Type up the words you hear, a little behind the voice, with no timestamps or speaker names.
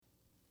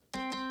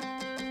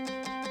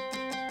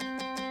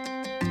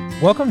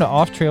Welcome to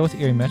Off Trail with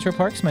Erie Metro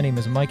Parks. My name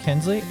is Mike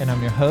Hensley, and I'm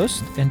your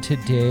host. And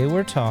today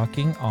we're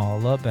talking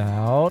all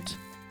about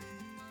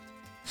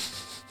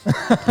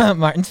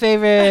Martin's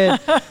favorite.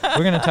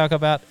 We're going to talk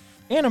about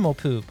animal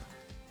poop.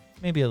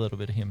 Maybe a little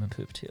bit of human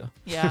poop, too.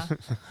 Yeah.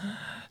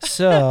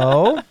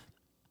 So,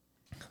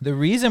 the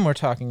reason we're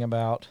talking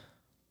about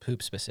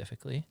poop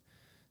specifically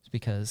is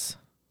because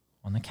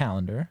on the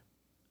calendar,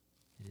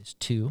 it is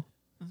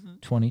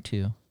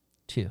 2/22/2,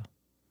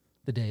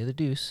 the day of the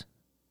deuce.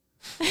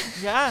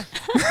 Yeah.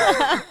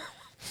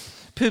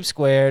 Poop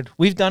squared.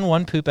 We've done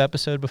one poop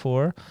episode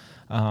before.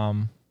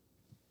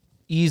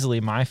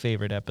 Easily my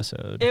favorite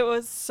episode. It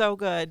was so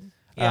good.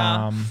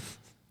 Yeah.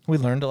 We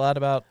learned a lot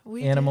about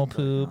We animal did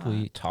learn a poop. lot.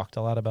 We talked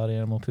a lot about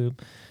animal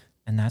poop.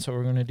 And that's what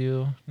we're going to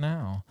do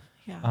now.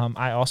 Yeah.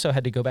 I also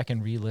had to go back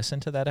and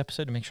re-listen to that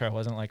episode to make sure I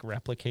wasn't like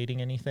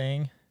replicating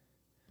anything.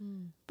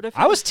 But if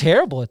I was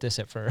terrible at this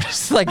at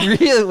first. Like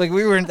really, like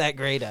we weren't that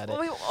great at it.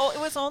 it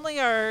was only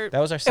our. That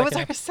was our It second. was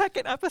our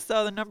second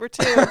episode, the number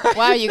 2.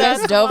 Wow, you guys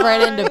That's dove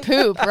right why. into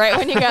poop right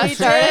when you got We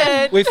started.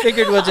 did. We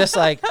figured we'll just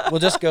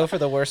go for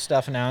the worst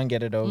stuff now and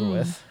get it over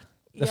with.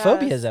 The Yes.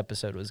 phobias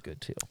episode was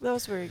good too. That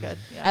was very good.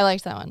 Yeah. I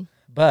liked that one.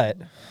 But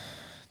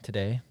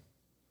today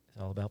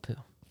is all about poo.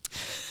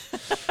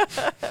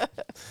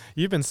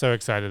 You've been so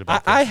excited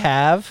about I this.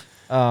 have.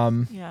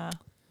 Yeah.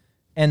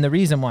 And the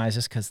reason why is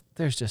just because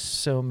there's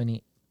just so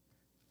many.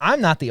 I'm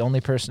not the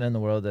only person in the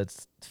world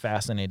that's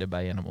fascinated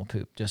by animal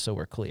poop, just so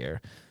we're clear.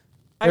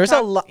 There's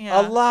a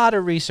lot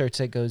of research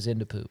that goes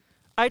into poop.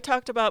 I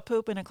talked about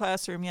poop in a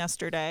classroom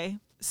yesterday.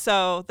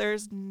 So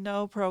there's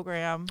no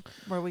program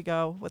where we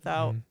go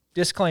without.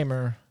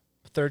 Disclaimer,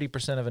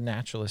 30% of a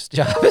naturalist's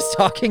job is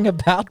talking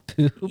about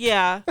poop.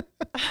 Yeah.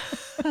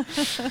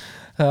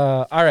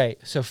 All right,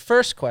 so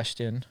first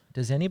question,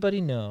 does anybody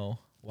know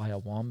why a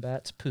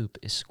wombat's poop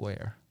is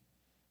square?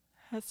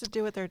 Has to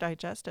do with their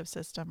digestive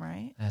system,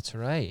 right? That's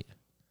right.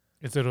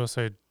 Is it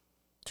also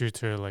due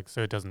to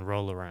so it doesn't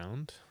roll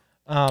around?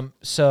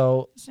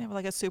 So Doesn't it have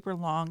like a super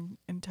long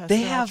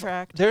intestinal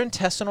tract? their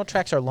intestinal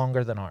tracts are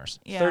longer than ours.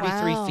 Yeah.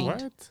 33 Wow. feet.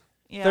 What?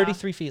 Yeah.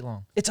 33 feet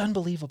long. It's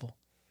unbelievable.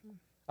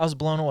 I was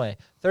blown away.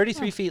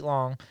 33 feet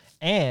long,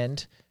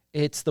 and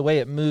it's the way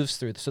it moves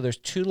through. So there's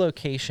two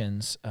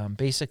locations.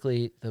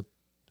 Basically, the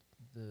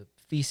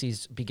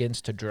feces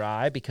begins to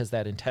dry because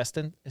that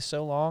intestine is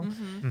so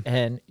long,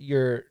 and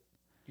your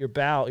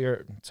intestines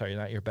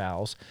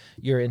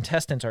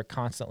are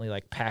constantly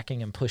like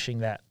packing and pushing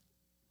that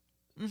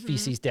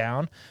feces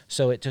down.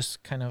 So it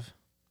just kind of,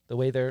 the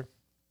way their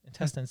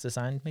intestines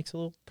designed makes a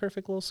little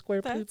perfect little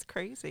square poop. That's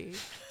crazy.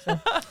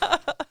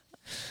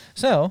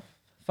 So,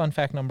 fun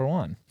fact number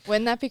 1.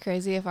 Wouldn't that be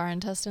crazy if our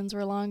intestines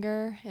were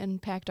longer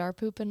and packed our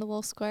poop into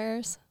little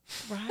squares?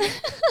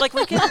 Right. like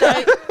we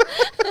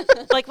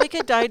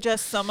could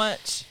digest so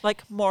much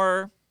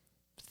more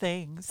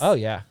things. Oh,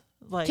 yeah.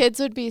 Like Kids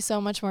would be so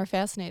much more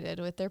fascinated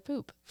with their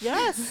poop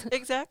yes,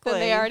 exactly.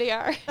 than they already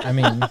are. I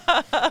mean,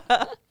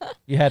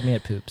 you had me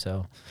at poop,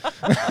 so.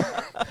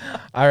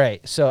 All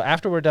right. So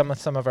after we're done with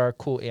some of our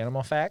cool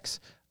animal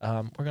facts,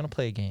 we're going to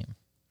play a game.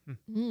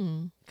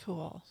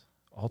 Cool.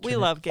 Alternate,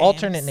 love games.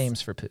 Alternate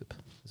names for poop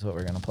is what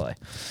we're going to play.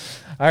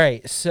 All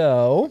right.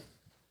 So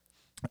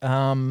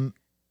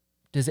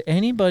does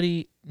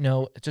anybody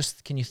know,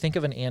 can you think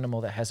of an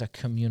animal that has a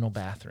communal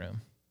bathroom?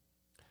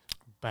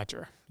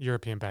 Badger.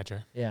 European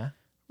badger. Yeah.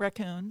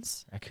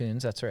 Raccoons.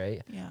 Raccoons, that's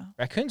right. Yeah.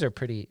 Raccoons are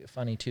pretty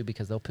funny, too,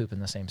 because they'll poop in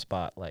the same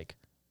spot,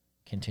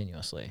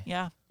 continuously.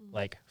 Yeah.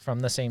 From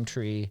the same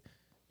tree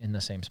in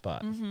the same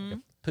spot. Like a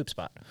poop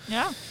spot.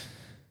 Yeah.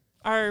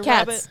 Our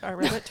Cats.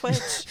 rabbit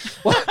Twitch.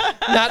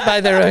 Not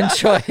by their own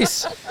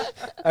choice.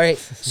 All right.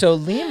 So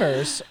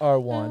lemurs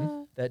are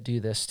one that do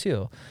this,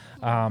 too.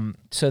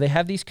 So they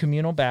have these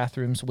communal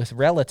bathrooms with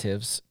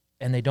relatives,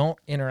 and they don't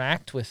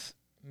interact with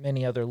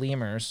many other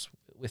lemurs,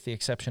 with the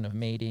exception of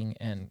mating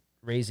and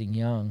raising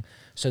young.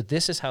 So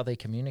this is how they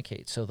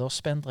communicate. So they'll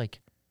spend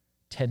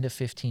 10 to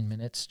 15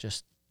 minutes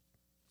just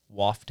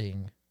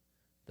wafting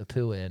the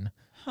poo in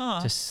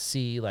to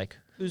see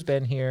who's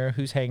been here,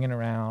 who's hanging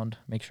around,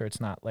 make sure it's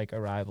not a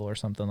rival or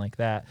something like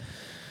that.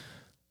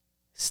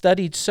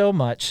 Studied so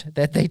much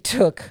that they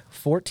took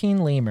 14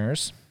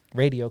 lemurs,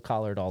 radio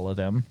collared all of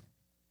them,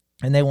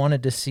 and they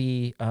wanted to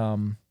see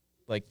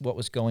what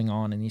was going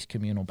on in these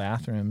communal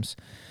bathrooms.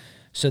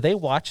 So they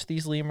watched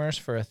these lemurs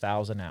for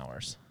 1,000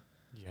 hours.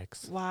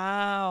 Yikes.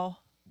 Wow.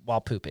 While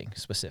pooping,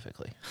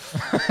 specifically.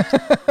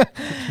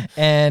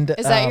 And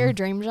Is that your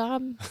dream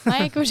job,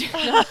 Mike? Would you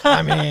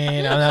I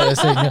mean, I'm not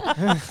saying.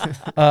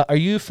 Are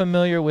you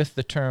familiar with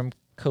the term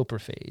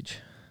coprophage?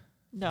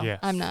 No. Yes.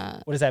 I'm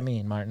not. What does that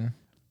mean, Martin?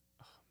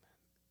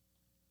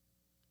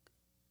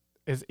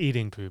 Is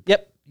eating poop.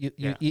 Yep,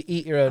 you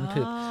eat your own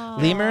poop. Oh.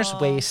 Lemurs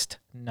waste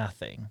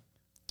nothing.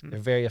 They're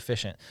very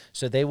efficient.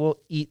 So they will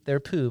eat their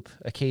poop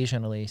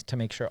occasionally to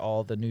make sure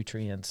all the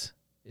nutrients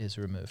is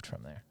removed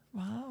from there.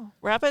 Wow.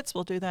 Rabbits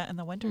will do that in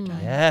the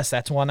wintertime. Yes,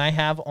 that's one I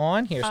have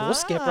on here. So we'll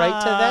skip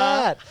right to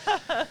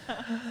that.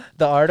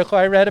 The article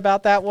I read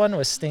about that one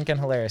was stinking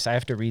hilarious. I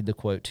have to read the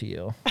quote to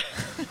you.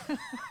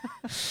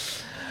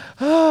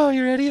 Oh,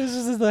 you ready? This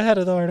is the head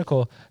of the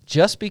article.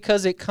 Just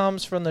because it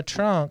comes from the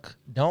trunk,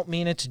 don't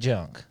mean it's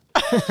junk.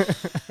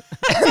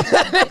 And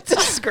then it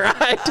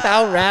described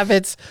how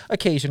rabbits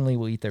occasionally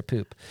will eat their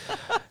poop.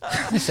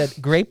 It said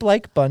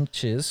grape-like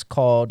bunches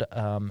called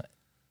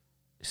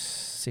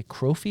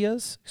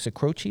Cecrochias.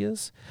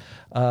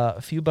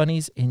 A few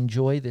bunnies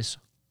enjoy this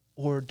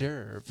hors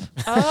d'oeuvre,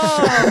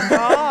 Oh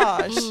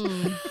gosh.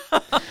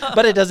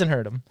 but it doesn't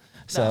hurt them.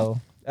 So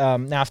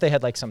now, if they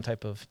had like some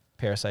type of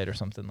parasite or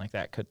something like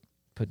that, could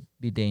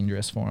be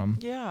dangerous for them.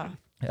 Yeah.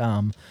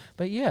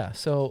 But yeah,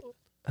 so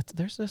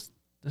there's just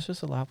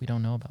a lot we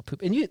don't know about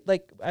poop. And you,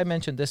 like I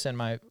mentioned this in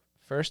my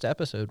first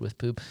episode with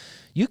poop,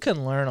 you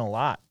can learn a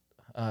lot.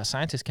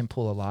 Scientists can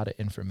pull a lot of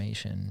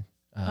information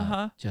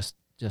just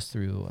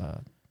through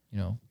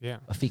Yeah.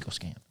 a fecal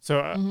scan.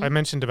 So I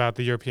mentioned about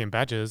the European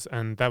badges,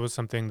 and that was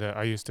something that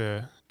I used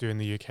to do in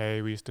the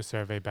UK. We used to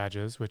survey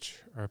badges,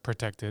 which are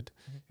protected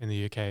in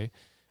the UK.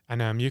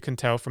 And you can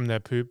tell from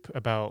their poop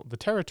about the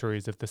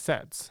territories of the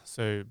sets.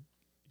 So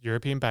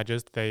European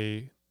badgers,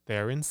 they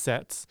are in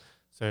sets.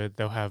 So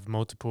they'll have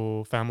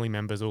multiple family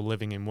members all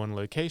living in one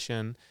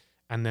location,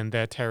 and then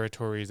their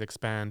territories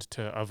expand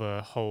to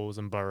other holes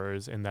and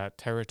burrows in that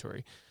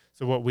territory.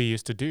 So what we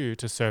used to do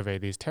to survey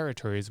these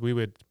territories, we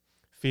would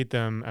feed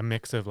them a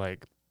mix of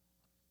like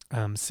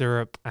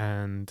syrup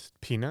and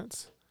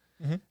peanuts.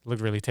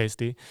 Looked really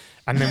tasty.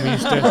 And then we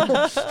used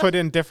to put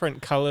in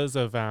different colors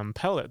of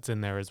pellets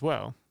in there as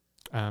well.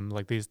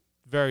 Like these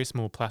very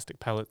small plastic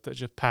pellets that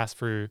just pass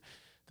through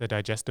the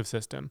digestive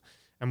system.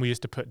 And we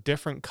used to put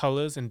different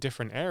colors in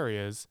different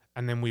areas,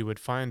 and then we would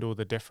find all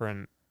the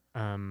different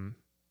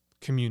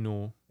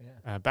communal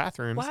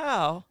bathrooms.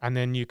 Wow. And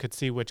then you could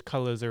see which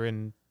colors are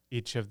in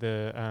each of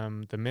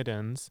the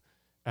middens,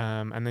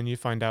 and then you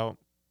find out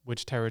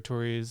which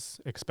territories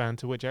expand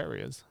to which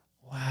areas.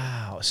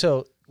 Wow.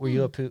 So were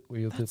you a poop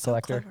That's so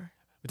collector? clever.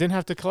 You didn't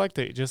have to collect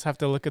it; you just have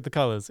to look at the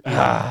colors.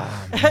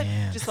 Ah,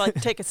 man. Just like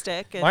take a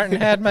stick. And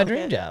Martin had my poke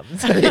dream it. job.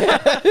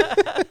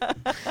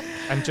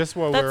 And just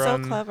while That's we're so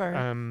on,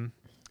 clever.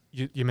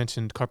 you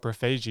mentioned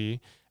coprophagy,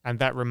 and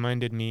that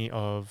reminded me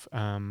of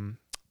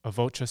a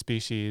vulture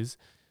species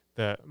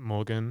that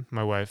Morgan,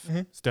 my wife,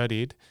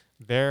 studied.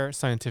 Their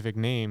scientific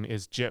name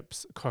is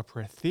Gyps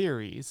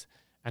coprotheres,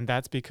 and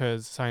that's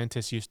because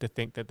scientists used to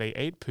think that they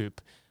ate poop,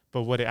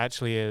 but what it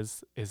actually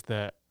is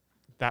that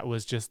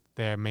was just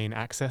their main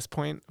access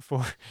point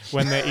for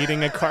when they're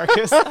eating a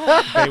carcass.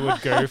 They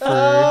would go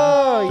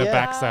through the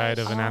backside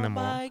of an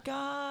animal. Oh my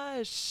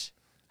gosh.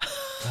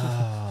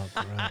 Oh,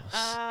 gross.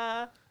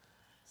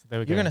 So there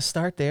we You're go. going to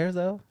start there,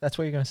 though? That's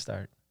where you're going to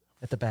start,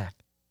 at the back.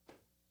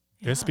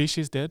 This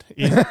species did.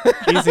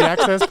 Easy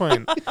access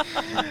point.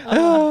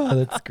 Oh,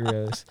 that's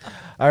gross.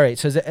 All right.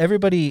 So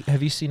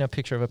have you seen a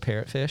picture of a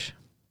parrotfish?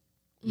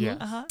 Yeah.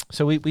 Uh-huh.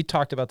 So we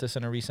talked about this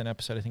in a recent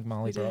episode. I think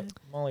Molly did.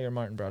 or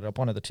Martin brought it up,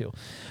 one of the two.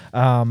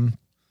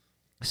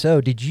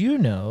 So did you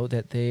know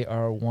that they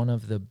are one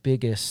of the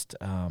biggest,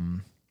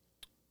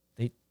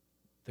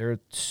 they're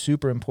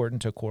super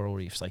important to coral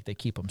reefs. Like they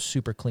keep them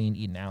super clean,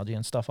 eating algae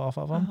and stuff off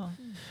of them. Uh-huh.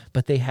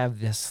 But they have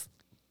these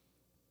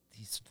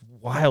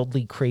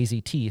wildly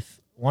crazy teeth,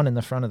 one in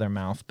the front of their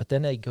mouth, but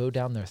then they go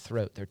down their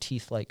throat. Their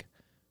teeth like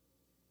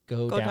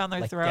go down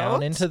their like throat?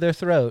 down into their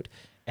throat,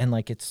 and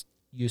like it's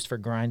used for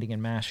grinding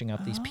and mashing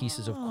up these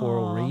pieces of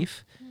coral Oh.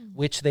 reef,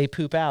 which they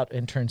poop out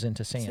and turns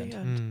into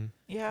sand.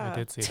 Yeah. I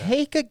did see that.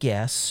 Take a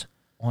guess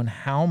on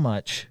how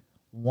much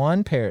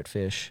one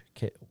parrotfish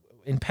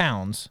in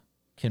pounds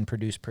can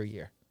produce per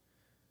year.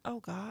 Oh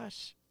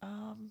gosh.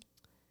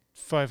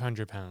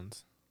 500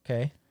 pounds.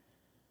 Okay,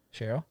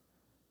 Cheryl?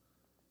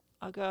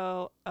 I'll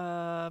go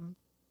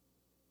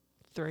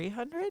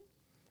 300.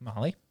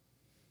 Molly?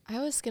 I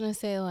was gonna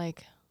say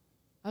like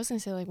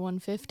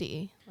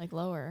 150, like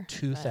lower.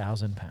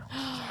 2,000 pounds.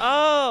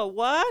 Oh,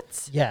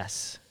 what?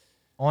 Yes.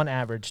 On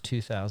average,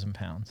 2,000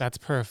 pounds. That's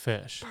per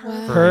fish.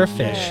 Wow. Per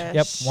fish.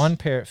 Yep. Fish. One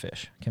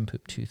parrotfish can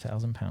poop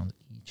 2,000 pounds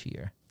each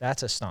year.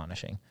 That's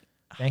astonishing.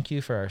 Thank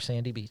you for our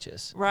sandy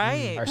beaches.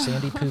 Right. Our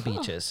sandy poo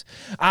beaches.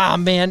 Ah,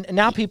 man.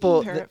 Now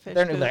people, Parrotfish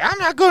they're poop. like, I'm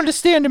not going to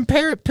stand in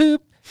parrot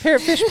poop.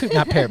 Parrotfish poop.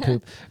 Not parrot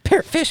poop.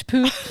 Parrotfish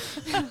poop.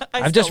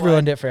 I've just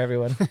ruined it for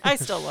everyone. I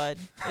still would.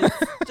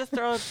 Just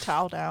throw a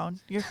towel down.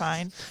 You're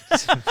fine.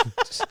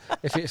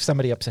 If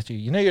somebody upsets you,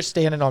 you know you're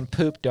standing on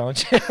poop,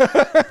 don't you?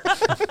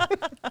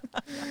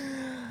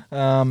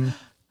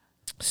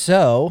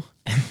 So,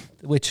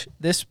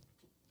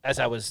 as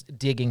I was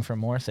digging for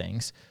more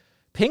things,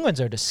 penguins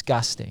are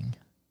disgusting.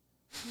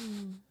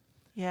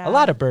 Yeah. A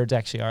lot of birds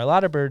actually are. A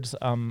lot of birds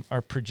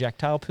are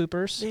projectile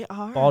poopers. They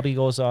are. Bald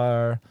eagles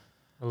are.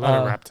 A lot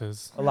of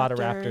raptors. A lot of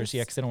raptors, Raptors.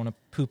 yeah, because they don't want to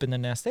poop in the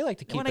nest. They like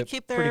to They keep wanna it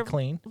keep pretty their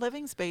clean.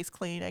 living space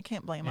clean. I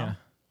can't blame Yeah. them.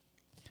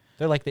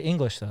 They're like the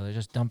English, though. They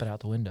just dump it out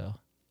the window.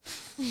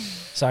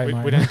 Sorry, We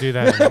Martin. don't do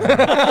that anymore.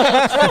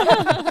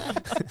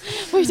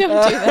 We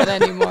don't do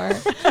that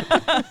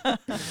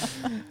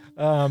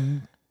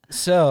anymore.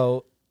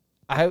 So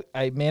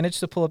I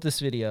managed to pull up this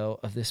video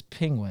of this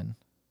penguin,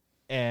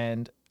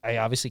 and I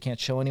obviously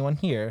can't show anyone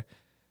here,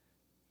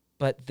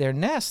 But their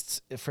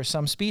nests, for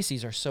some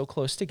species, are so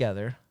close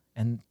together,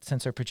 and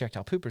since they're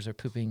projectile poopers, are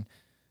pooping,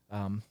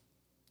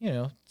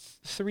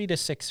 3 to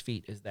 6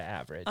 feet is the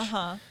average.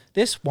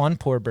 This one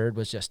poor bird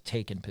was just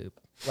taking poop.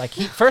 Like,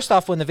 first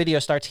off, when the video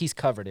starts, he's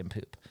covered in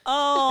poop.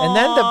 Oh. And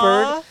then the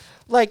bird,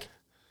 like,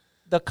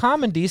 the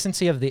common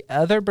decency of the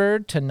other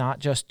bird to not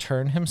just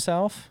turn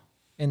himself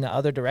in the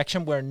other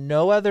direction where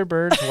no other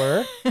birds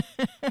were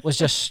was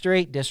just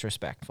straight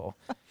disrespectful.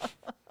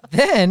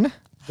 Then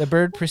the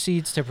bird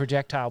proceeds to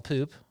projectile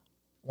poop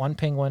one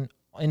penguin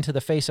into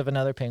the face of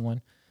another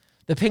penguin.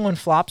 The penguin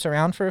flops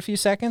around for a few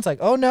seconds like,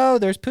 oh no,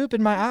 there's poop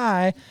in my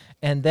eye.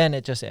 And then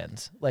it just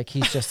ends. Like,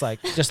 he's just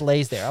like, just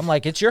lays there. I'm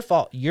like, it's your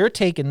fault. You're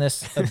taking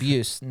this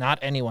abuse, not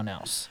anyone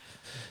else.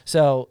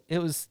 So it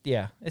was,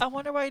 yeah. I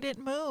wonder why he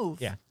didn't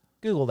move. Yeah.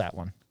 Google that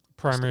one.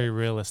 Primary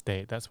real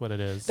estate. That's what it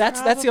is.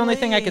 That's the only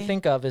thing I could Probably.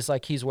 think of is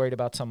like he's worried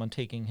about someone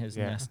taking his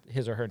Yeah. nest,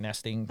 his or her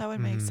nesting That would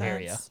make sense.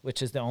 area,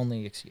 which is the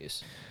only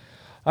excuse.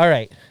 All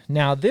right.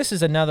 Now, this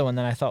is another one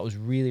that I thought was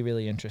really,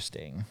 really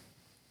interesting.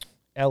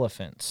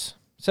 Elephants.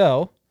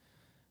 So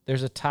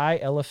there's a Thai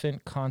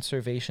Elephant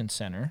Conservation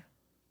Center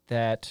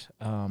that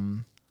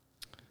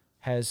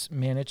has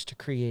managed to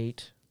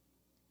create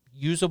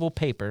usable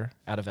paper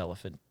out of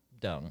elephant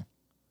dung.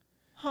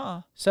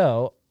 Huh.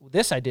 So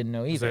this I didn't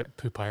know Is either. it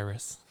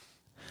Poopyrus?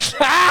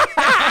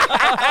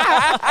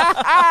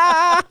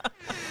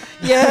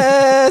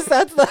 Yes,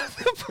 that's the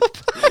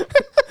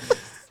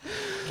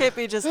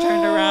Kippy just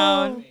turned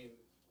around.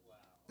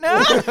 No.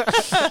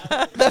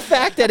 the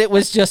fact that it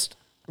was just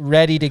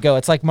ready to go.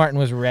 It's like Martin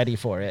was ready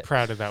for it.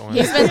 Proud of that one.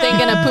 He's been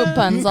thinking of poop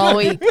puns all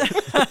week.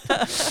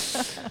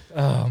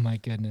 Oh my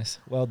goodness.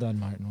 Well done,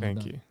 Martin. Well Thank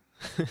done.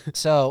 you.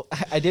 So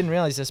I didn't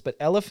realize this, but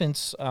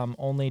elephants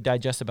only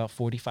digest about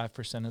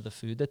 45% of the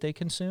food that they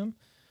consume.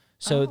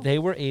 So Oh. they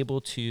were able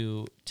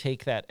to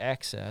take that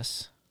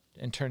excess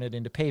and turn it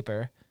into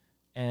paper,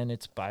 and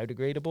it's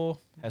biodegradable,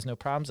 has no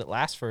problems. It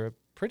lasts for a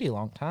pretty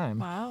long time.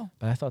 Wow.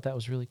 But I thought that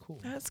was really cool.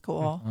 That's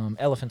cool.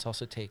 Elephants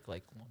also take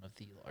like one of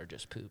the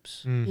largest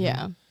poops. Mhm.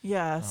 Yeah.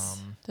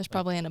 Yes. There's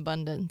probably an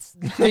abundance.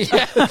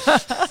 Yeah.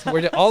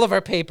 All of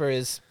our paper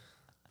is,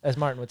 as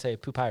Martin would say,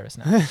 poopyrus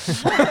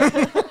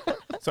now.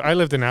 So I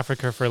lived in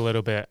Africa for a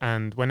little bit,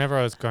 and whenever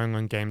I was going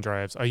on game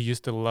drives, I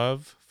used to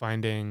love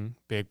finding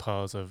big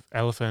piles of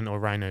elephant or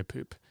rhino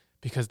poop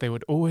because they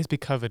would always be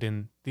covered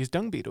in these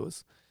dung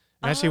beetles.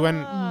 And actually, when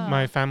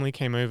my family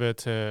came over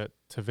to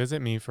visit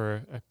me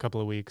for a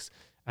couple of weeks,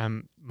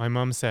 my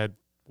mum said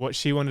what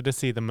she wanted to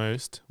see the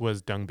most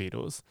was dung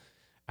beetles.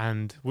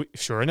 And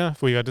sure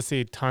enough, we got to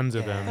see tons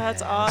of them.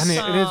 That's Yes. awesome.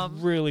 And it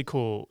is really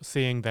cool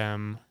seeing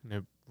them,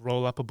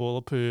 roll up a ball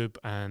of poop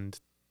and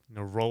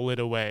roll it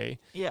away.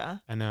 Yeah.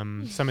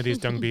 And some of these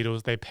dung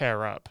beetles, they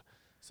pair up.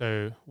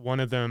 So one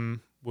of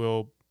them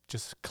will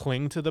just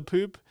cling to the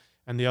poop,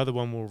 and the other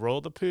one will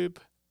roll the poop,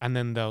 and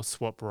then they'll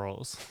swap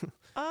roles.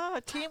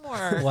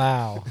 Teamwork.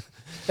 Wow.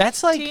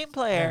 That's like Team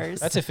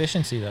players. That's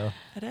efficiency though.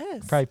 It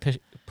is. Probably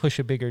push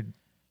a bigger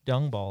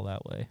dung ball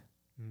that way.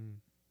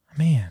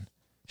 Man,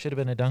 should have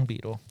been a dung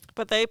beetle.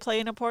 But they play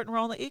an important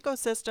role in the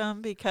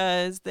ecosystem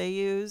because they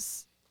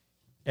use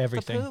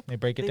Everything. poop. They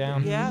break it they-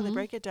 down. Yeah, they Mhm.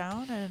 break it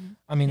down and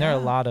I mean, there are a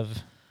Yeah. lot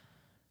of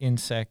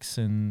insects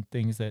and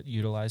things that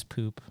utilize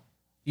poop,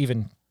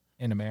 even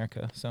in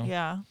America. So,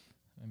 yeah.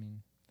 I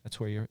mean, that's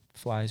where your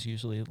flies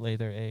usually lay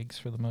their eggs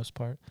for the most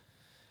part.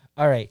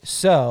 All right.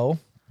 So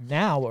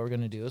now what we're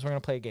going to do is we're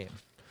going to play a game.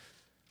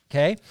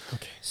 Okay.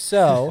 Okay.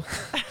 So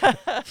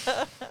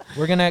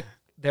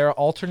there are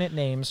alternate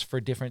names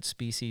for different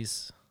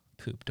species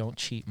poop. Don't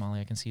cheat, Molly.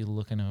 I can see you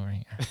looking over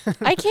here.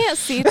 I can't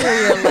see through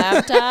your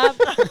laptop.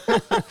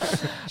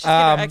 She's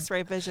got her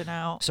X-ray vision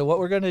out. So what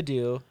we're going to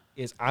do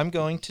is I'm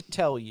going to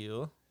tell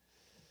you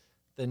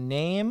the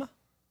name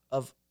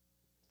of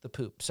the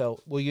poop.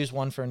 So we'll use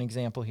one for an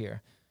example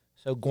here.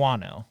 So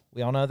guano.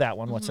 We all know that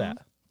one. What's that?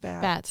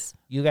 Bats.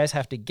 You guys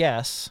have to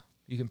guess.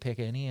 You can pick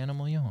any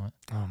animal you want.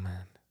 Oh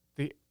man,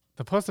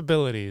 the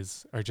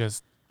possibilities are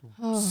just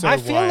Oh. so I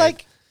feel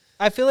wide.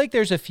 like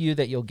there's a few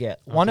that you'll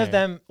get. One of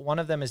Okay.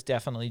 them is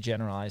definitely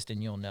generalized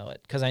and you'll know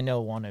it because I know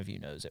one of you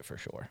knows it for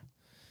sure.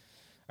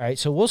 All right,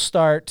 so we'll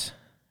start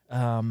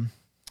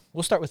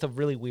with a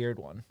really weird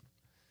one.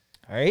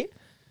 All right?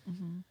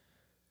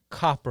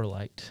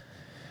 Coprolite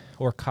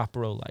or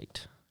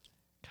coprolite.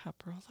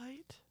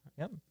 Coprolite.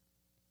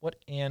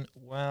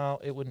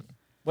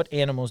 What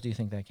animals do you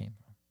think that came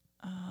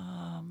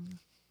from?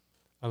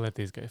 I'll let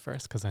these go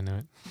first because I know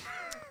it.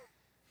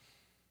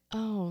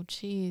 Oh,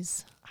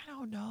 jeez. I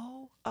don't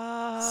know.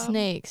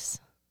 Snakes.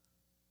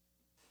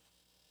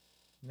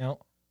 No.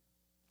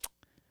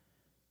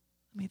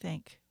 Let me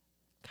think.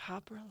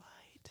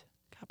 Coprolite.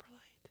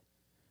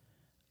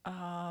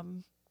 I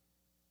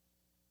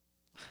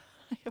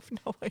have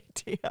no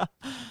idea.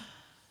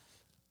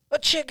 A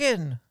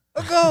chicken.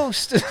 A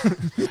ghost.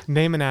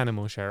 Name an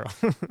animal, Cheryl.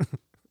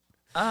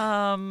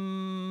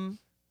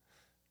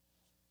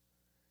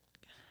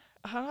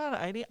 Hold on.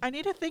 I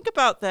need to think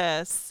about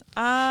this.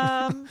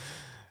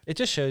 It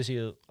just shows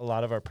you a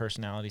lot of our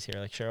personalities here.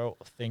 Like Cheryl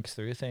thinks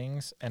through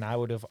things, and I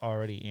would have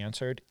already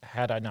answered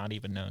had I not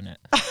even known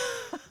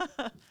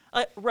it.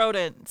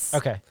 Rodents.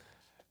 Okay.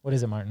 What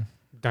is it, Martin?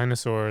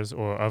 Dinosaurs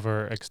or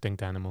other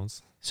extinct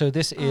animals. So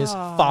this is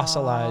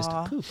fossilized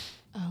Aw. poop.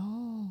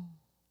 Oh.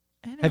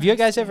 Have you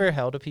guys Interesting. ever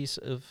held a piece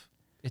of?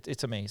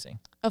 It's amazing.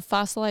 Of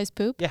fossilized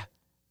poop? Yeah.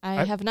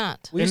 I I- have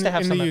not. We used to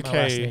have in some the at my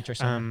last UK, nature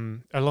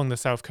center. along the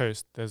south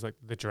coast, there's like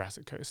the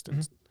Jurassic Coast,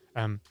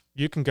 and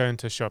you can go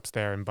into shops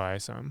there and buy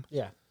some.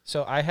 Yeah.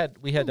 So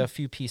we had a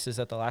few pieces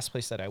at the last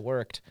place that I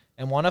worked,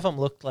 and one of them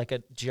looked like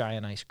a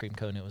giant ice cream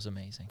cone. It was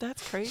amazing.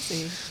 That's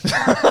crazy.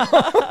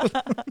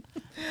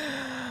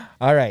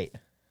 All right.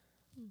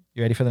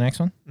 You ready for the next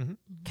one? Mm-hmm.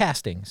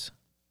 Castings.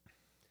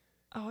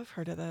 Oh, I've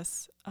heard of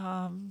this.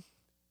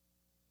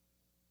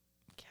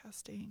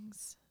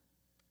 Castings.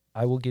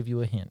 I will give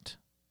you a hint.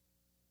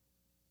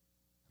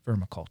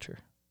 Vermiculture.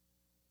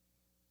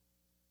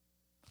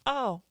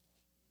 Oh,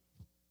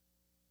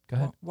 Go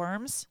ahead.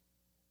 worms.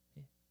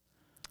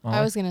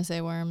 I was going to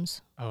say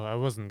worms. Oh, I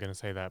wasn't gonna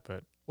say that,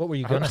 but What were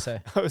you gonna say?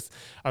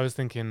 I was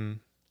thinking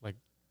like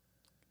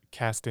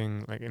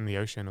casting like in the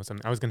ocean or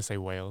something. I was gonna say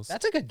whales.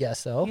 That's a good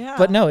guess, though. Yeah.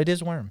 But no, it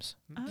is worms.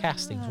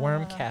 Castings.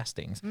 Worm Ah.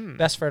 castings. Mm.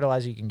 Best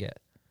fertilizer you can get.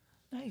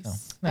 Nice.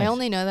 So, I nice.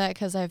 only know that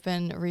because I've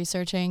been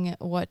researching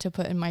what to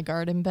put in my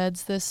garden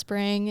beds this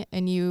spring,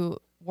 and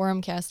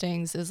worm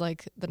castings is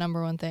like the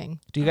number one thing.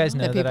 Do you guys That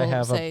know that I people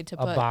have say a to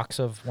put box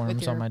of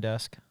worms on your- my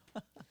desk?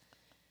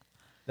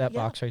 That Yeah.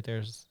 box right there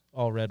is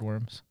all red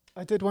worms.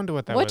 I did wonder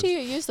what that What was. do you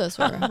use those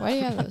for? Why do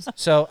you have those?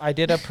 So I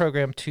did a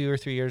program 2 or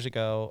 3 years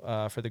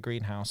ago for the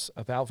greenhouse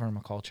about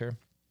vermiculture,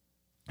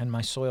 and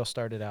my soil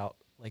started out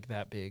like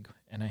that big,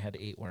 and I had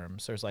 8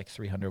 worms. There's like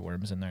 300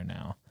 worms in there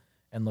now,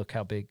 and look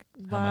how big,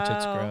 how much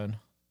it's Wow. grown.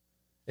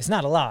 It's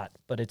not a lot,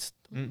 but it's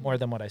Mm. more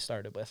than what I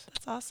started with.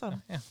 That's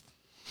awesome. Yeah.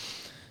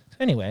 So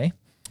anyway,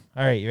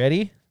 all right, you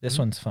ready? This Mhm.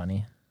 one's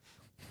funny.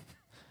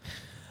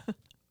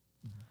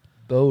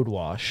 Bode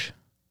wash.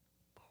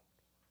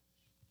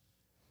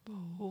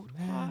 Boat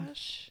Man.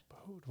 wash.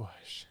 Boat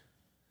wash.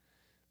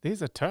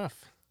 These are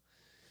tough.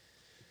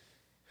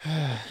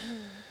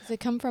 Does it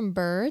come from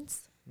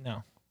birds?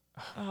 No.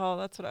 Oh,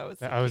 that's what I was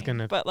thinking. I was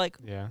gonna- But like,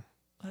 Yeah.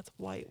 that's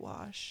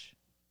whitewash.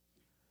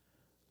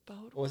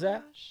 Boat What was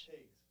that? wash?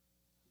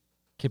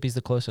 Kippy's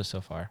the closest so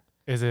far.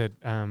 Is it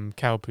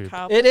cow poop?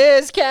 Cow It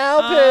is cow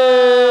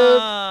poop.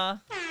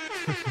 Ah.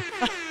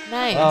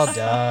 Nice. Well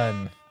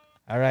done.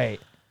 All right.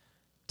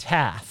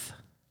 Tath.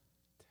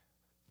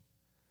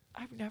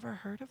 I've never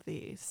heard of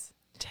these.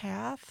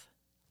 Tath?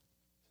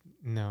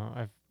 No,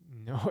 I've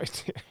no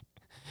idea.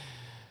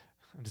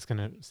 I'm just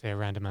gonna say a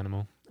random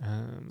animal.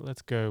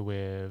 Let's go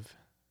with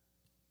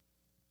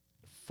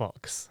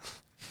fox.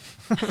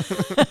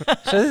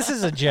 So this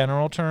is a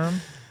general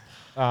term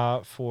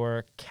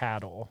for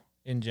cattle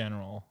in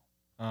general.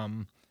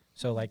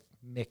 So like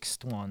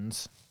mixed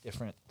ones,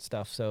 different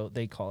stuff. So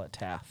they call it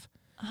tath.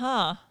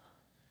 Huh.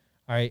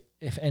 All right.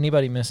 If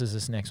anybody misses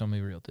this next one, I'll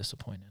be real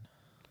disappointed.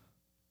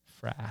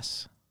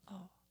 Frass.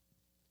 Oh.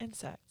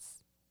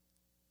 Insects.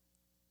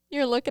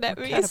 You're looking at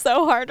What me kind of-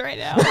 so hard right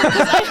now.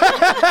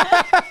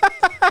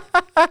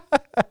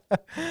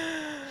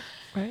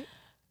 Right?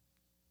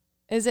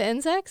 Is it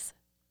insects?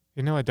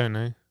 You know, I don't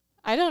know.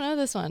 I don't know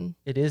this one.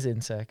 It is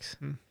insects.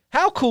 Hmm.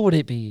 How cool would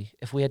it be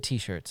if we had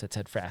T-shirts that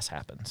said "Frass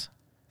happens"?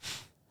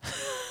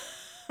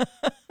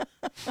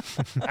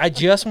 I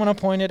just want to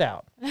point it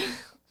out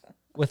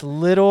with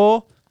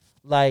little,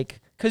 like,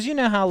 because you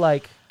know how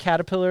like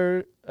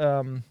caterpillar,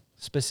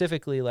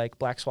 specifically like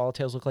black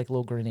swallowtails look like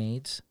little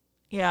grenades.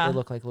 Yeah. They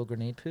look like little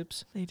grenade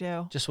poops. They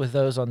do. Just with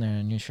those on there,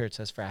 and your shirt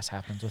says "Frass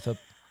happens" with a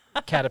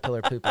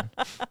caterpillar pooping.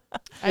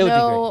 I It would be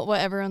know what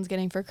everyone's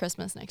getting for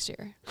Christmas next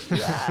year.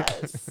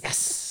 Yes.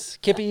 Yes,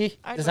 Kippy,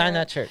 I'd design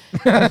wear that shirt.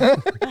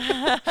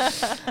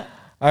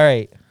 All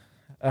right.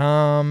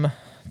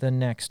 The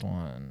next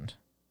one,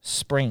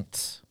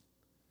 sprints.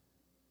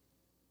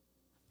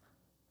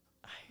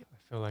 I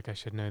feel like I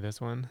should know this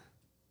one.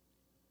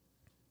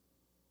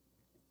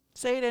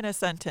 Say it in a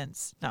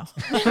sentence. No.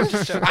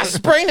 I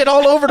sprained it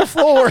all over the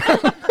floor.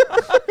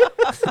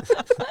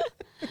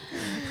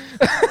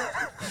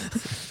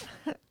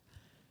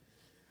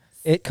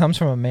 It comes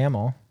from a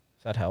mammal.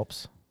 If that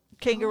helps.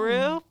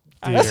 Kangaroo?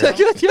 I Deer. don't know.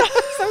 good guess.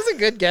 That was a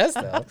good guess,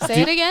 though.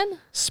 Say it again.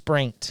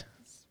 Spraint.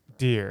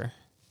 Deer.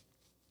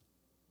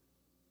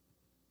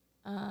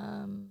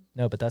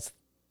 No, but that's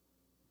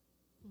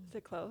Is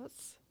it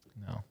close?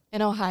 no.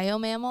 An Ohio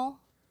mammal.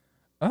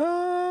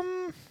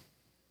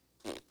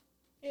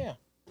 Yeah.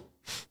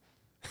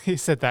 He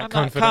said that I'm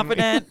not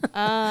confidently.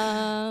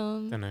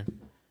 confident. Don't know.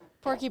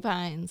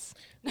 Porcupines.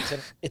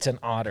 It's an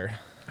otter.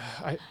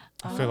 I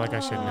feel like I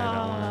should know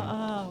that one.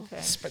 Oh,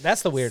 okay.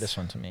 That's the weirdest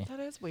one to me. That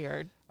is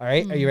weird. All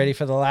right, are you ready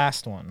for the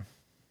last one?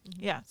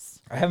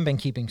 Yes. I haven't been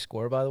keeping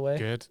score, by the way.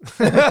 Good.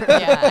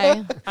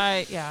 Yeah.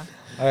 Yeah.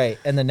 All right,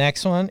 and the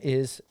next one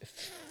is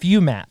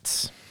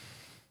fumats.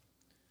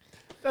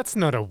 That's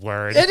not a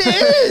word. It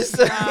is.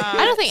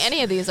 I don't think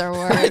any of these are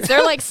words.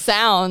 They're like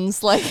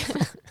sounds. Like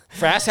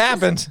Frass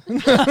happens.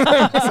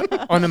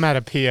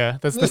 Onomatopoeia.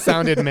 That's the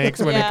sound it makes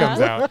when it Yeah. comes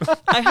out.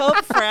 I hope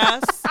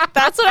frass.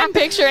 That's what I'm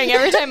picturing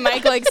every time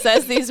Mike like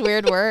says these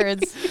weird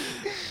words.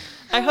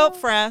 I hope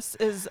frass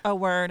is a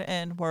word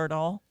in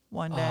Wordle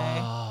one day.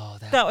 Oh,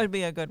 That would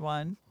be a good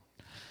one.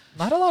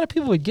 not a lot of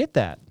people would get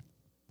that.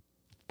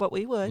 But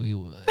we would. We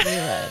would.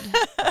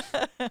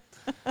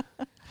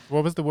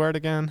 What was the word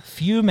again?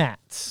 Few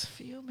Fumats.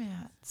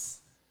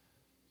 mats.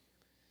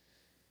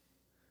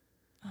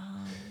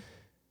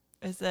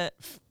 Is it?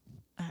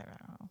 I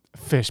don't know.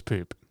 Fish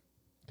poop.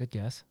 Good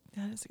guess.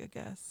 That is a good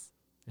guess.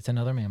 It's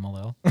another mammal,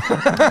 though.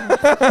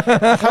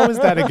 How is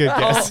that a good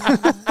guess?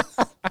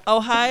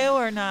 Ohio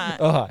or not?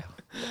 Ohio.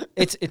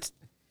 It's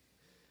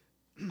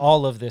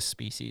all of this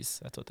species.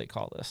 That's what they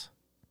call this.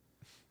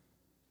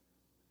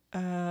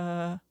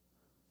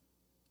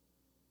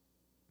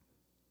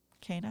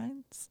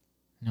 Canines?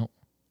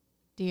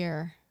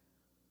 Deer.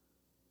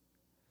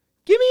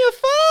 Give me a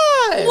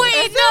 5.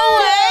 Wait, no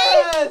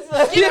way!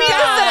 Give me the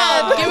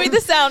sound. Give me the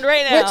sound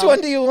right now. Which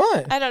one do you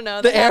want? I don't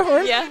know. The air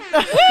horn? Yeah.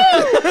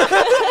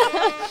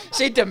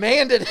 She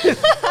demanded it.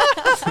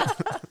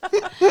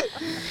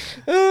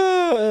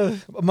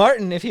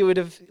 Martin, if he would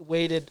have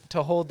waited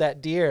to hold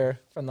that deer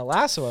from the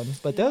last one,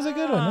 but that was a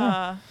good one.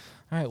 Yeah.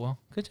 All right, well,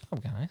 good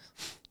job, guys.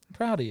 I'm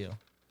proud of you.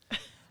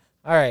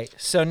 All right,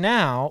 so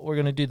now we're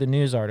going to do the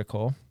news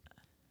article.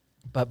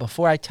 But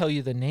before I tell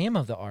you the name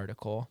of the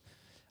article,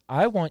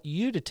 I want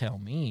you to tell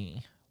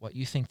me what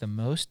you think the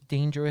most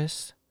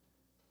dangerous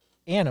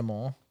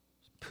animal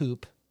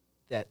poop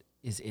that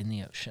is in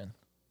the ocean.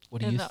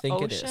 What do In you the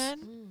think it is?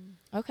 ocean?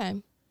 Okay.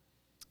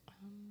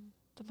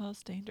 The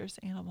most dangerous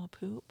animal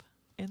poop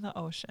in the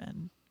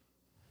ocean.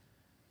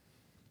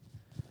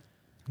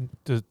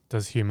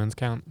 Does humans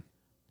count?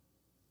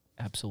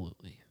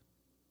 Absolutely.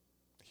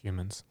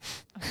 Humans.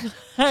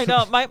 I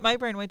know. My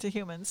brain went to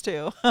humans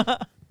too.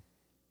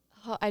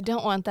 Oh, I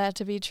don't want that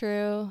to be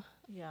true.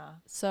 Yeah.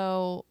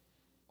 So,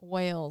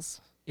 whales.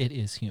 It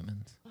is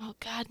humans. Oh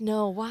God,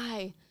 no!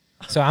 Why?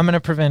 So I'm going to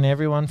prevent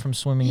everyone from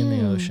swimming in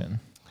the ocean.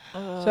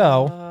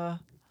 So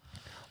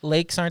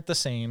lakes aren't the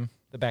same.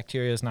 The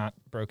bacteria is not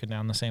broken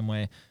down the same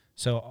way.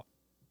 So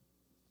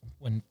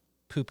when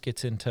poop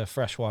gets into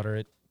fresh water,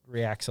 it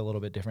reacts a little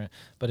bit different.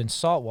 But in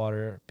salt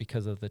water,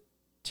 because of the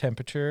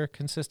temperature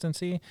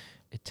consistency,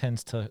 it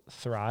tends to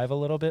thrive a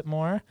little bit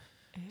more.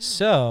 Ew.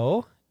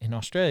 So in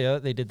Australia,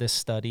 they did this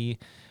study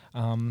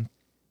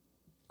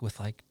with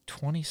like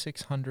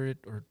 2,600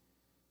 or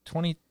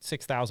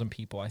 26,000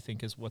 people, I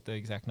think is what the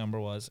exact number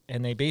was.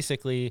 And they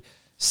basically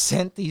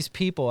sent these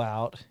people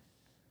out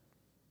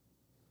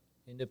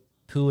into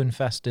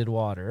poo-infested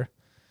water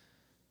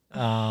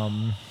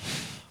and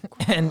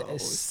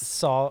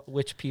saw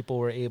which people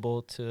were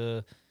able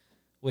to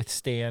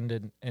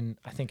withstand. And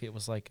I think it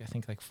was like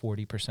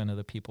 40% of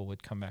the people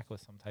would come back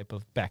with some type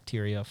of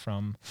bacteria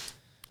from.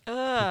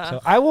 So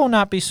I will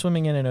not be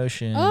swimming in an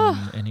ocean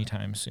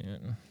anytime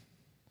soon.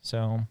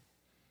 So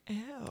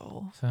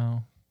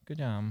good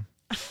job,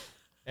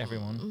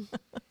 everyone.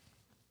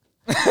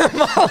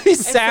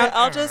 Molly's sound.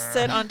 I'll just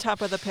sit on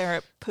top of the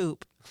parrot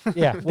poop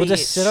Yeah, we'll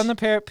just sit on the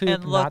parrot poop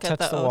and and look not at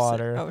touch the the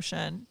water.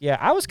 ocean. Yeah,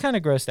 I was kind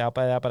of grossed out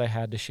by that, but I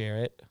had to share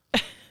it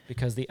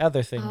because the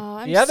other thing, Oh,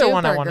 I'm the other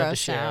one I super wanted to grossed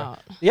share, out.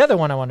 the other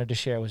one I wanted to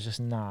share was just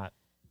not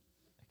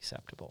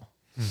acceptable.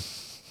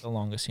 The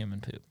longest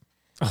human poop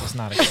was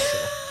not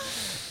acceptable.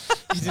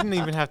 You didn't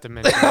even have to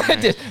mention I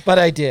it. did, but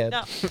I did.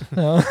 No.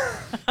 No.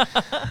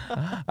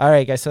 All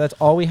right, guys. So that's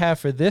all we have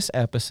for this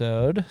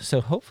episode. So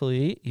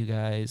hopefully you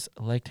guys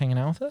liked hanging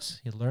out with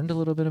us. You learned a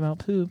little bit about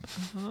poop,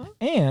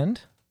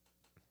 and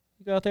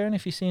you go out there and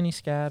if you see any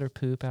scat or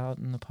poop out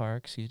in the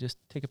parks, you just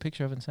take a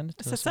picture of it and send it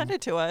to So us. send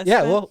it to us.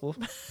 Yeah, we'll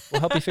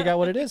help you figure out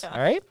what it is. Yeah.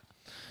 All right.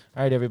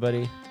 All right,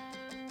 everybody.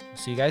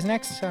 See you guys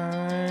next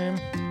time.